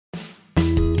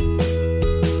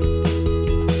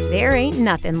There ain't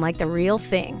nothing like the real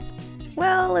thing.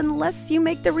 Well, unless you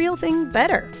make the real thing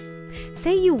better.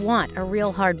 Say you want a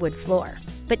real hardwood floor,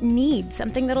 but need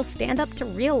something that'll stand up to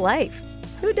real life.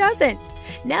 Who doesn't?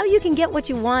 Now you can get what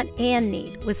you want and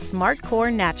need with SMARTCORE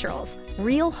Naturals,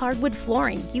 real hardwood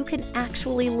flooring you can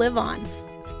actually live on.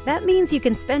 That means you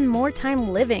can spend more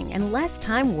time living and less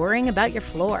time worrying about your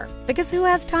floor, because who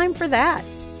has time for that?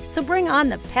 So bring on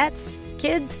the pets,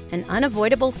 kids, and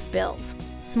unavoidable spills.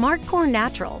 SMARTCORE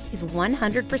Naturals is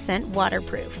 100%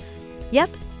 waterproof.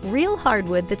 Yep, real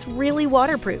hardwood that's really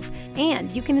waterproof,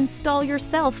 and you can install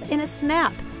yourself in a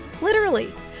snap.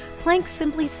 Literally. Planks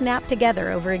simply snap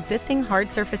together over existing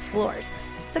hard surface floors,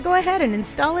 so go ahead and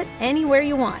install it anywhere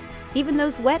you want, even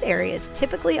those wet areas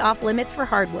typically off limits for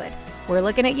hardwood. We're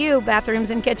looking at you, bathrooms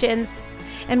and kitchens.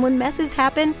 And when messes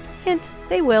happen, hint,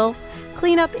 they will,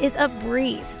 cleanup is a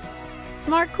breeze.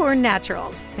 SMARTCORE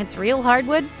Naturals. It's real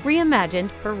hardwood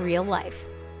reimagined for real life.